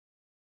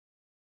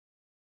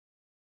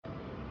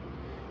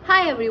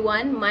Hi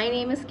everyone, my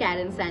name is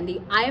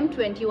Sandhy. I am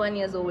 21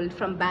 years old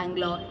from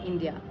Bangalore,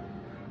 India.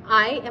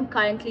 I am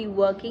currently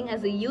working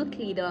as a youth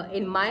leader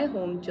in my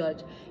home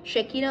church,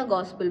 Shekinah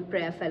Gospel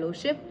Prayer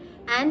Fellowship,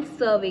 and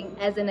serving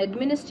as an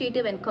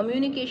administrative and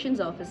communications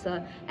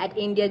officer at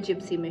India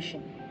Gypsy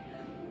Mission.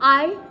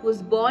 I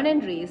was born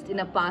and raised in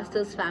a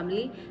pastor's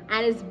family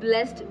and is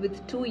blessed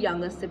with two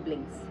younger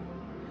siblings.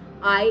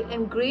 I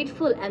am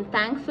grateful and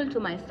thankful to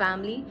my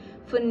family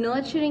for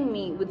nurturing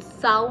me with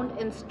sound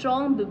and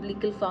strong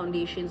biblical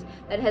foundations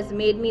that has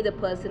made me the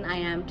person I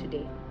am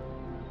today.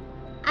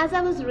 As I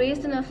was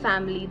raised in a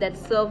family that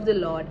served the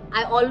Lord,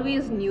 I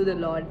always knew the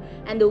Lord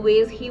and the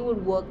ways He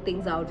would work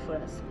things out for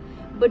us,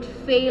 but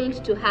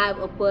failed to have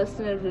a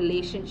personal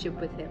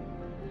relationship with Him.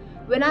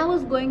 When I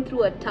was going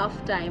through a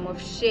tough time of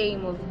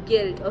shame, of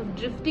guilt, of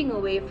drifting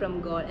away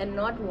from God and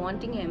not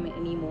wanting Him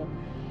anymore,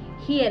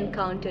 He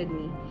encountered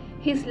me.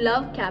 His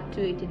love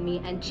captivated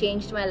me and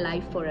changed my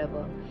life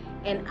forever,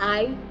 and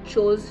I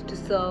chose to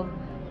serve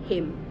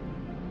Him.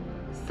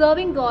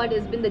 Serving God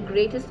has been the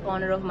greatest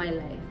honor of my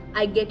life.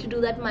 I get to do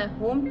that in my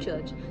home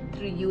church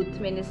through youth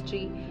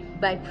ministry,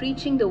 by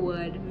preaching the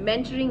word,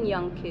 mentoring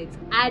young kids,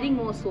 adding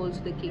more souls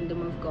to the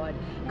kingdom of God,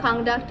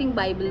 conducting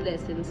Bible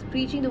lessons,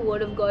 preaching the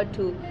word of God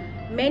to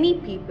many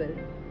people.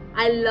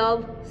 I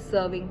love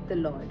serving the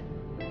Lord.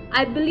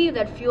 I believe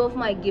that few of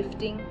my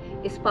gifting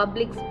is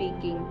public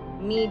speaking,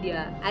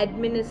 media,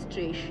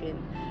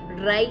 administration,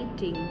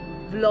 writing,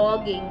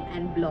 vlogging,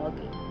 and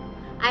blogging.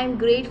 I am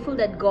grateful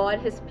that God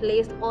has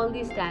placed all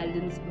these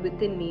talents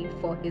within me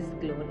for His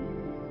glory.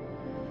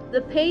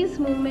 The Pais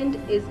movement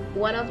is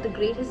one of the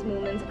greatest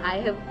movements I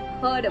have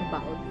heard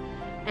about,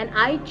 and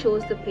I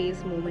chose the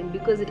Pais movement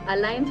because it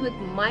aligns with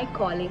my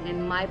calling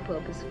and my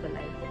purpose for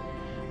life,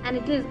 and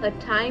it is a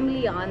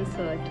timely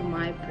answer to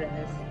my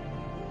prayers.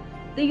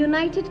 The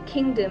United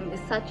Kingdom is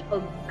such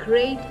a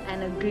great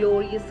and a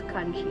glorious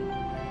country.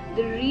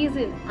 The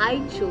reason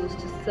I chose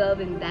to serve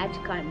in that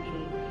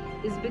country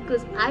is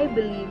because I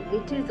believe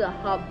it is a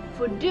hub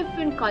for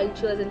different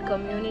cultures and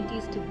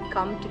communities to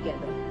come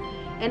together.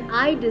 And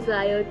I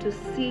desire to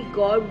see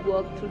God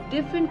work through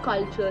different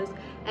cultures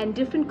and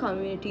different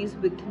communities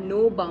with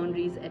no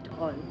boundaries at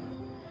all.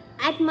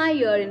 At my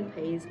year in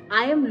Pais,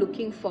 I am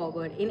looking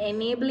forward in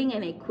enabling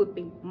and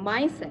equipping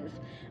myself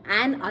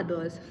and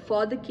others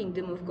for the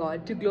kingdom of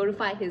God to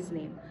glorify His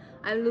name.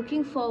 I'm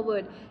looking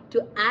forward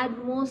to add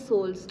more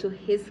souls to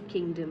His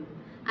kingdom.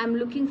 I'm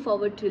looking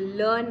forward to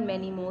learn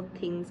many more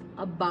things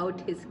about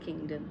His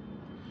kingdom.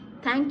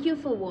 Thank you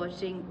for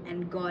watching,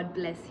 and God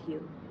bless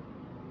you.